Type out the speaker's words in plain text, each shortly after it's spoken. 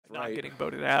not getting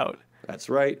voted out. That's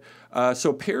right.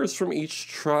 So pairs from each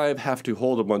tribe have to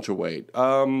hold a bunch of weight.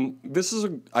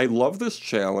 I love this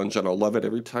challenge, and I'll love it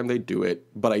every time they do it,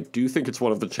 but I do think it's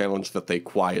one of the challenges that they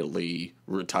quietly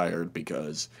retired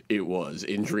because it was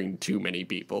injuring too many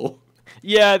people.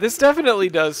 Yeah, this definitely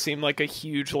does seem like a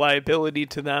huge liability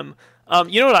to them.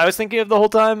 You know what I was thinking of the whole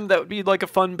time? That would be like a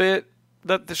fun bit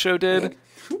that the show did.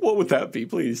 What would that be?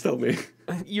 Please tell me.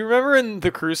 You remember in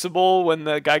The Crucible when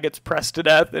the guy gets pressed to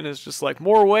death and is just like,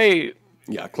 more weight?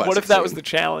 Yeah, classic. What if that was the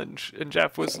challenge? And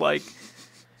Jeff was like,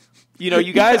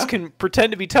 you guys can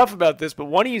pretend to be tough about this, but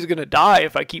one of you is going to die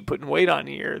if I keep putting weight on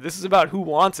here. This is about who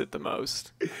wants it the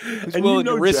most. Who's willing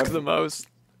to risk the most.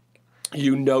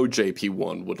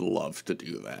 JP1 would love to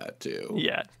do that, too.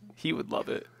 Yeah, he would love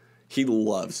it. He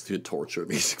loves to torture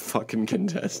these fucking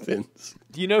contestants.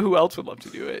 Do you know who else would love to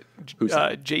do it? Who's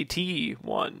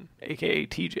JT1, a.k.a.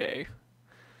 TJ.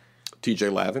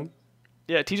 TJ Lavin?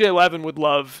 Yeah, TJ Lavin would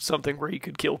love something where he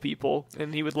could kill people,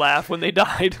 and he would laugh when they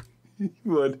died. He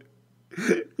would.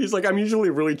 He's like, I'm usually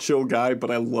a really chill guy,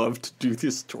 but I love to do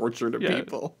this torture to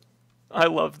people. I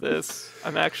love this.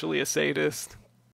 I'm actually a sadist.